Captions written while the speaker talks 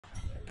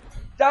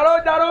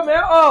Jaro,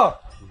 man. Oh.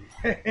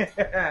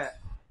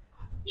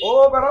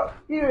 Oh, but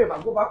here, if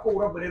I go back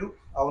over there,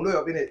 I'll know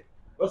your minute.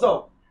 What's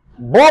up?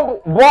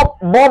 Bob.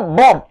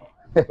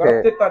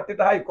 But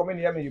Tita, how you come in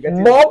here? You get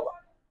Bob.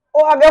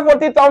 Oh, I get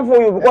 40 time for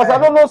you because I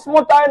don't know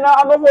small time now.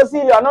 I don't know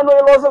Syria. I don't know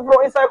you also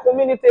from inside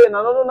community. And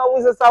I don't know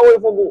who's the way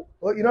for go.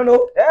 Oh, you don't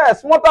know? Yeah,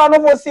 small time I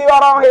don't see you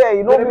around here.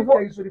 You know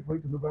before. You sorry for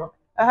you to do, bro.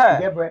 You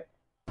get bread.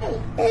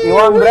 You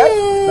want bread?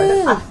 I'm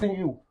just asking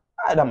you.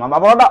 I don't know, my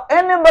brother.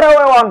 Any bread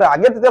I want. I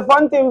get the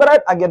fancy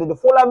bread. I get the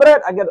fuller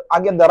bread. I get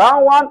the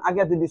round one. I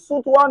get the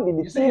sweet one.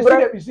 The tea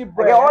bread. You see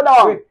bread. I get all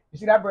that one. You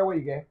see that bread where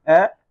you get?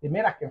 The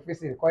man I can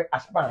face it called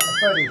asman. I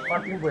call it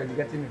fancy bread. You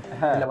getting me?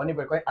 The money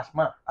bread called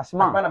asman.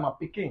 Asman I'm a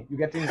picking. You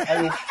getting me?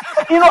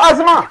 You know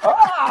asman?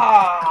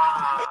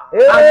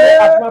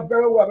 Asman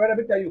very well.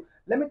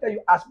 Let me tell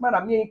you, asman.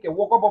 I mean, can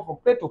walk up from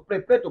plate to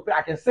plate.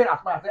 I can say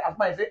asman. I say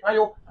asman. I say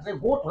ayo. I say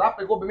go to that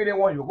place. Go bring me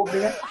one. You go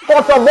bring it.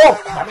 Cotton bomb.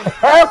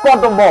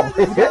 Cotton bomb.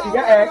 You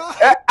get egg.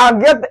 I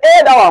get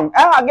that one.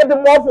 I get the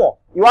waffle.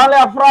 You want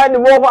to fry the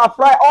waffle? I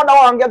fry all that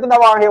one. I'm getting that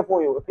one here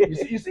for you.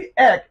 You see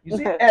egg. You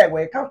see egg.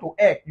 When it comes to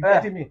egg, you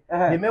getting me?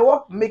 They may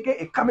work make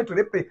it coming to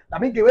the plate. I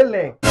mean, give a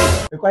leg.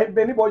 Because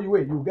anybody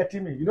you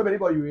getting me? You know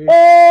anybody you.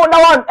 Oh,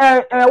 that one.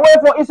 Wait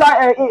for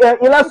inside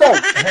election.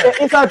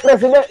 Inside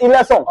president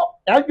election.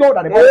 I know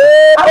that.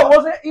 I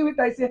wasn't even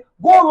I say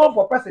go run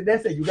for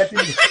presidency. You getting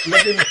me? You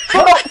getting me?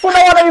 So that one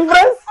are your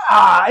friends?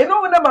 You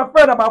know when my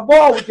friend and my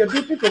boy we can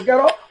do things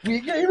together. We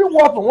even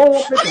work from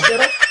one place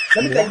together.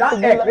 Let me take that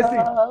egg.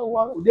 Listen,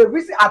 the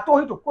reason I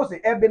told him to close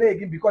the egg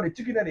again because the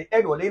chicken and the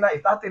egg or later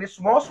is starting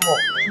small. Just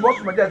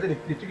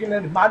the chicken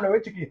and the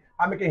man chicken.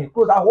 I'm making him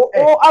close that whole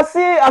egg. Oh, I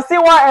see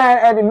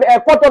why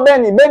quarter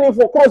Benny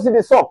for closing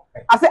the shop.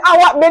 I say, I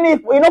want Benny,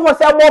 you know, for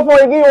sell more for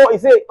again. He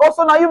say,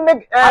 also now you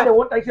make. I don't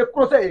want to say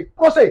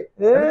close it.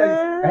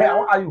 Hey,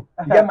 how are you?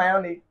 You get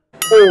mayonnaise.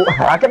 Oh,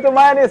 I get the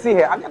mayonnaise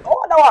here. I get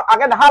all that one. I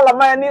get the halal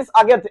mayonnaise.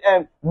 I get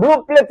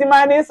blue plate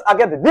mayonnaise. I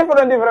get the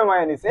different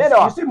mayonnaise.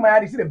 You see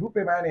mayonnaise, you see the blue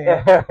plate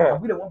mayonnaise.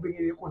 We don't want to bring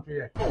it in the country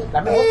here.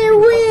 That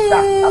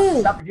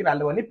means that begin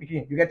alone.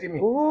 You getting me?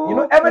 You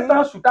know, every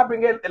time should I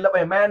bring a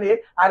mayonnaise,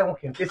 I don't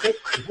want to taste it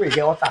before you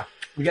get water.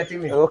 You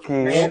getting me?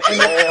 Okay. And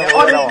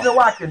all the things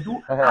what I can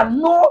do, I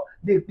know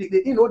the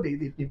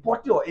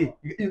bottle or you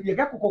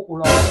get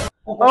Coca-Cola.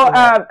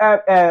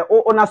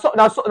 Na soft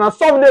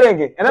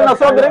drink. And then na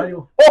soft drink.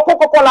 Oh,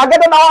 Coca-Cola. I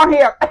get it now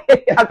here. I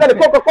get the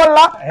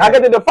Coca-Cola. I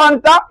get the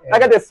Fanta. I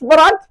get the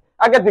Sprite.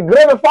 I get the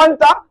gravy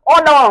Fanta.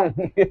 All down.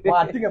 Well,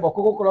 I think about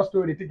Coca-Cola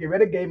story. They think when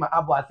the game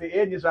abo, I say,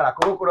 hey, this one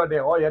Coca-Cola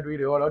there. All you do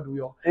it, all do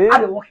you. I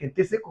don't want to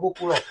taste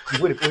Coca-Cola.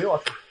 You will pay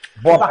us.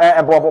 Bob, no.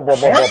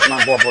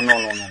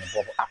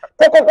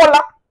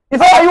 Coca-Cola. Is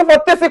that you for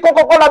tasting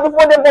Coca-Cola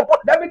before they go?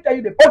 Let me tell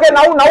you the. Okay,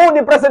 now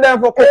the president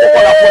for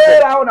Coca-Cola.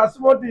 Now that's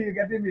small thing. You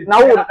getting me?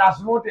 Now that's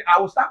small thing. I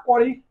will start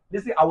calling.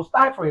 Listen, I will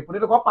start for a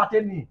political party.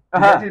 You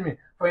getting me?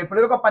 For a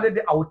political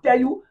party, I will tell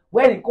you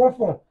where it come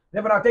from.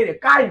 Then I'll tell you the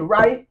car you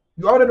ride.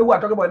 You already know what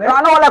I'm talking about.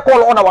 I know what I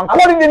call other one.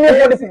 Calling the name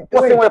for this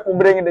person where to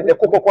bring the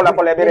Coca-Cola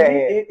for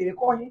Liberia. They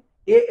call him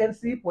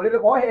ANC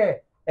political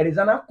here.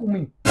 Arizona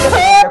Kumi.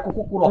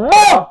 Coca-Cola.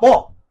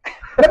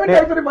 Let me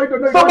tell you the point.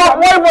 So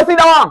why was it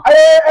that one?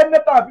 And the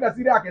time I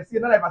see that I can see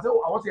another. If I say,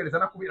 oh, I want to see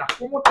Arizona Kumi.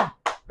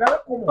 Very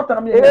cool.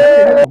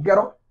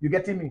 You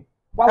getting me?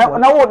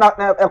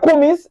 Now,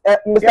 Cummins,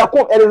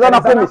 Mr.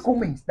 Arizona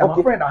Cummins. That's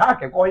my friend. I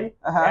can call him.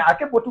 I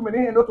can't put too many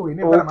hands to him.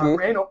 My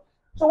friend.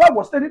 So I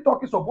was steady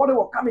talking. So body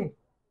was coming.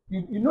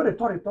 You know the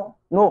story, Tom?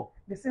 No.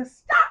 They say,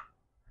 stop.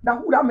 Now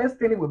who that man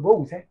standing with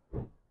Bo? Say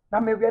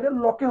that may be a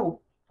lucky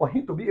for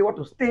him to be able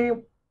to stay.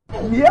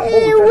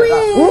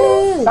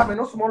 That may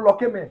not small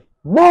lucky man.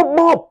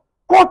 Bob,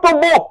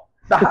 cotton Bob.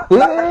 That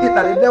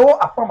they were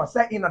a farmer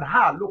say in the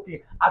hard looking.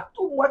 I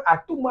too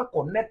much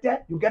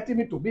connected. You getting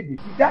me to be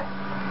defeated.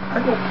 I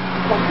know.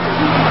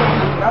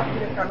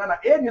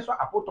 Any so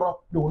apotro,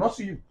 they will not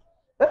see you.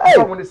 Hey,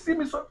 when they see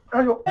me, so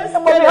I know. I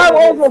don't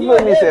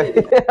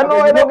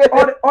get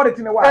all the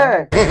thing.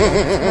 Why?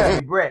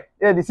 Bread.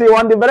 Yeah, you see, you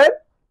want the bread?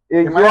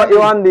 You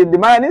want the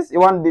mayonnaise?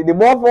 You want the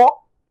waffle?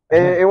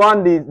 You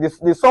want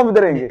the soft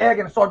drink? The egg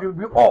and salt will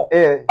be all.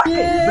 Yeah.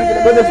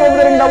 But the soft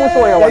drink that we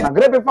saw here, one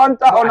grape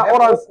Fanta or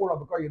orange.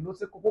 Because you know,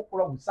 say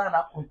Coca-Cola will sign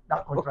up on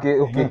that contract.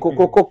 Okay.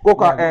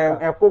 Coca,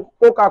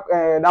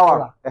 that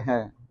one.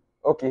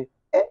 Okay.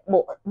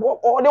 But they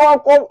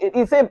want come.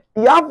 He said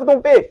you have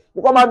to pay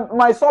because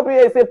my shop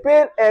here is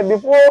pay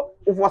before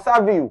it was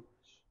serve you.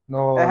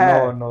 No,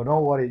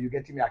 don't worry. You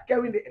getting me? I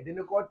carry the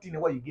identical thing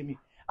what you give me.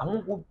 I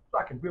won't go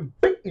back and bring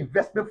big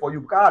investment for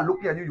you because I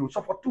look at you, you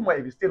suffer too much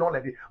if you stay on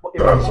like this. But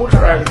if I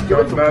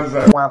go to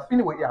when I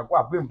finish with you, I go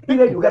and bring big.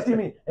 You getting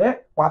me? When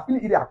I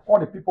finish it, I call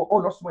the people.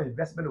 Oh, not small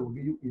investment. They will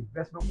give you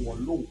investment for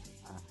low.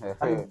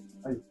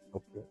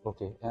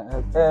 Okay.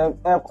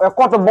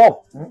 Quarter Bob.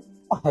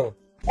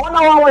 One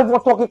hour for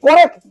talking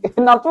correct.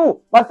 Now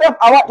too. Myself,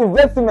 I want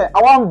investment.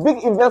 I want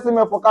big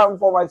investment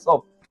for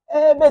myself.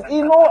 But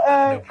you know,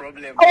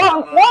 what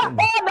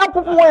that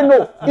people will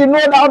know. You know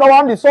the other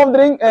one, the soft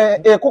drink,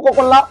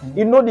 Coca-Cola.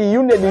 You know the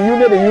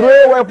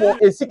euro for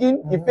a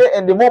chicken,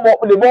 and the more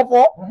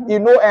for. You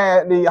know,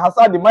 the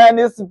hazard, the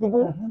mayonnaise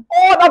people.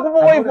 All that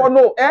people wait for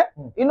no.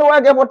 You know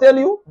what I can tell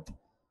you?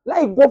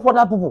 Like go for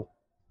that people.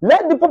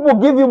 Let the people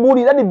give you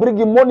money. Let them bring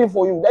you money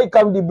for you. They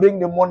come, they bring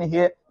the money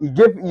here. He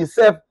give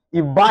himself.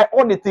 He buy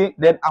all the thing.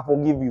 Then I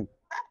forgive you.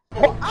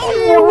 But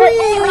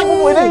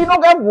you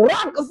don't get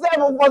rank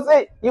 7 for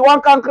say you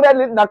want can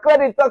credit the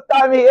credit first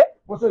time here.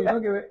 So you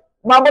don't give it.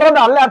 My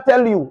brother, let me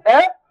tell you,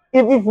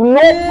 if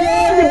no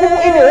the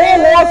people in the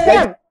whole world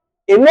same,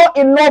 it's not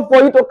enough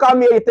for you to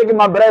come here and take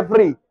my bread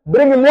free.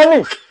 Bring me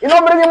money. You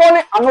don't bring me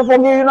money, I'm not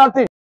forgive you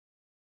nothing.